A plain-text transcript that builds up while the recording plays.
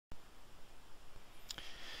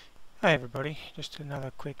Hi everybody, just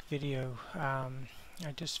another quick video. I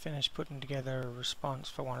just finished putting together a response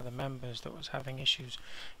for one of the members that was having issues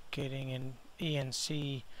getting an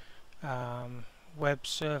ENC web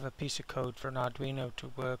server piece of code for an Arduino to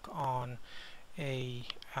work on a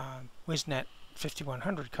WizNet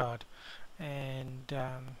 5100 card. And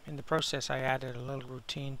in the process I added a little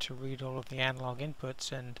routine to read all of the analog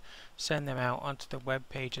inputs and send them out onto the web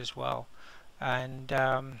page as well. And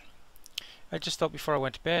I just thought before I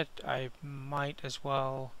went to bed I might as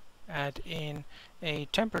well add in a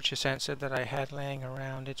temperature sensor that I had laying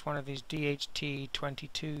around. It's one of these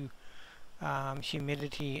DHT22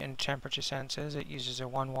 humidity and temperature sensors. It uses a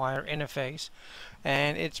one-wire interface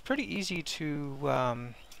and it's pretty easy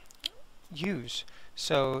to use.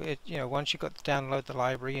 So once you've got to download the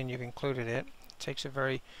library and you've included it, it takes a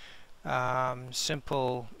very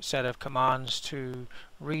simple set of commands to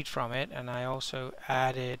read from it, and I also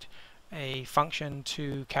added a function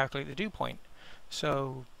to calculate the dew point.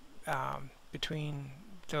 So between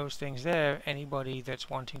those things there, anybody that's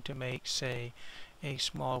wanting to make, say, a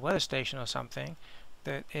small weather station or something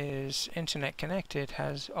that is internet connected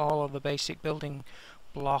has all of the basic building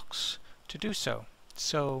blocks to do so.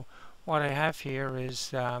 So what I have here is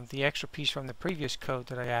the extra piece from the previous code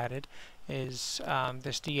that I added is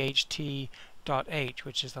this DHT.h,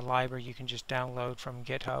 which is the library you can just download from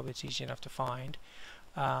GitHub. It's easy enough to find.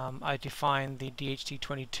 I defined the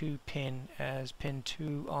DHT22 pin as pin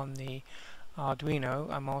 2 on the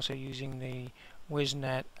Arduino. I'm also using the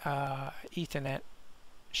WizNet Ethernet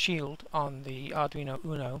shield on the Arduino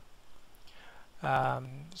Uno.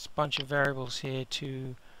 There's a bunch of variables here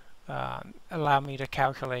to allow me to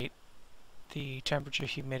calculate the temperature,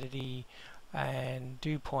 humidity, and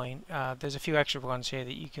dew point. There's a few extra ones here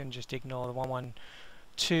that you can just ignore. The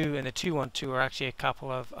 112 and the 212 are actually a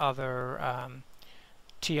couple of other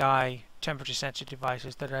TI temperature sensor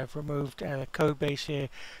devices that I've removed a code base here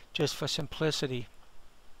just for simplicity.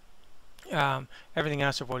 Everything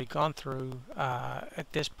else I've already gone through at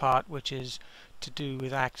this part, which is to do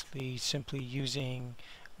with actually simply using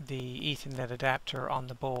the Ethernet adapter on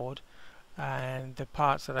the board. And the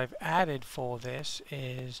parts that I've added for this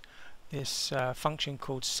is this function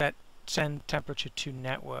called send temperature to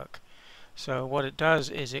network. So what it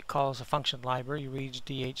does is it calls a function library, reads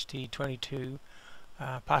DHT22,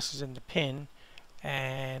 passes in the pin,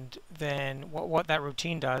 and then what that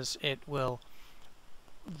routine does, it will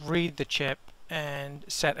read the chip and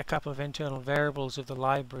set a couple of internal variables of the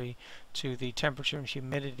library to the temperature and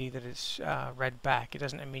humidity that it's read back. It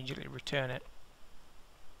doesn't immediately return it.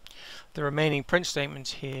 The remaining print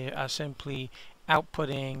statements here are simply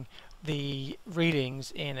outputting the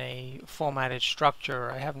readings in a formatted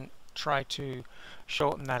structure. I haven't tried to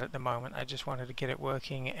shorten that at the moment. I just wanted to get it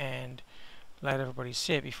working and let everybody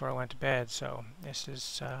see it before I went to bed. So this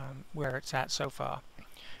is where it's at so far.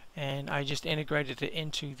 And I just integrated it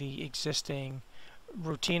into the existing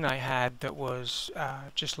routine I had that was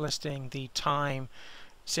just listing the time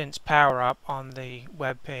since power up on the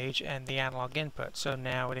web page and the analog input. So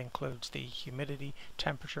now it includes the humidity,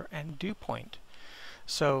 temperature, and dew point.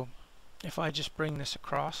 So if I just bring this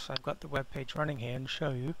across, I've got the web page running here and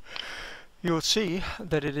show you, you'll see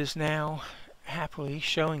that it is now happily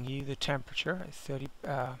showing you the temperature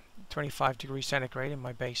at 25 degrees centigrade in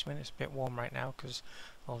my basement. It's a bit warm right now because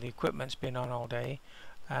all the equipment's been on all day,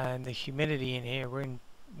 and the humidity in here, we're in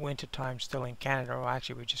winter time still in Canada. Well,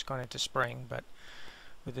 actually we've just gone into spring, but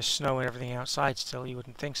with the snow and everything outside still, you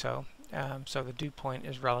wouldn't think so. So the dew point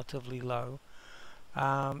is relatively low,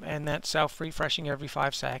 and that's self-refreshing every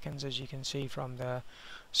 5 seconds, as you can see from the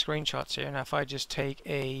screenshots here. Now if I just take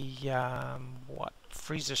a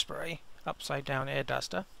freezer spray, upside down air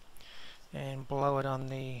duster, and blow it on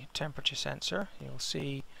the temperature sensor, you'll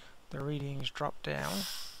see the readings drop down.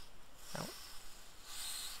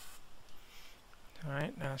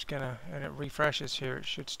 Alright, now it's gonna, when it refreshes here, it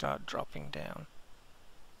should start dropping down.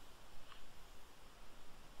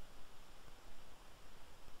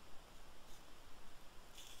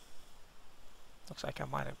 Looks like I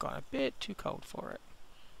might have gone a bit too cold for it.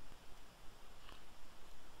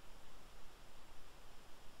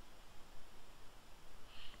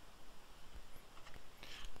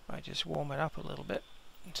 I just warm it up a little bit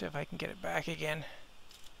and see if I can get it back again.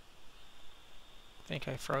 I think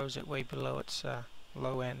I froze it way below its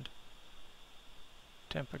low end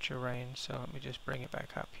temperature range, so let me just bring it back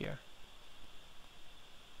up here.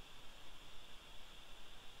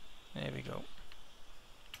 There we go.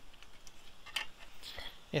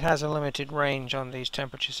 It has a limited range on these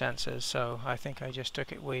temperature sensors, so I think I just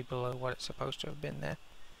took it way below what it's supposed to have been there.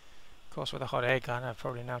 Of course, with a hot air gun, I've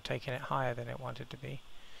probably now taken it higher than it wanted to be.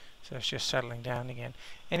 So it's just settling down again.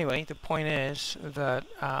 Anyway, the point is that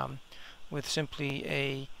with simply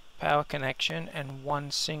a power connection and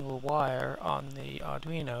one single wire on the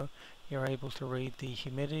Arduino, you're able to read the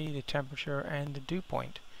humidity, the temperature, and the dew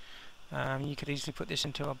point. You could easily put this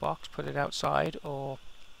into a box, put it outside, or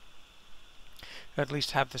at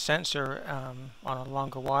least have the sensor on a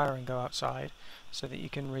longer wire and go outside, so that you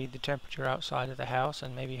can read the temperature outside of the house,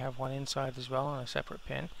 and maybe have one inside as well on a separate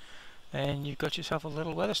pin. And you've got yourself a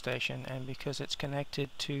little weather station, and because it's connected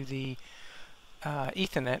to the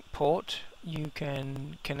Ethernet port, you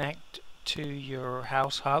can connect to your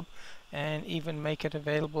house hub and even make it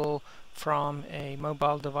available from a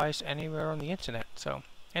mobile device anywhere on the internet. So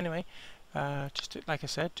anyway, like I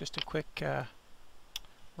said, just a quick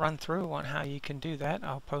run through on how you can do that.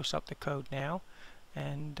 I'll post up the code now,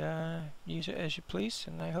 and use it as you please,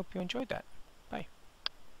 and I hope you enjoyed that.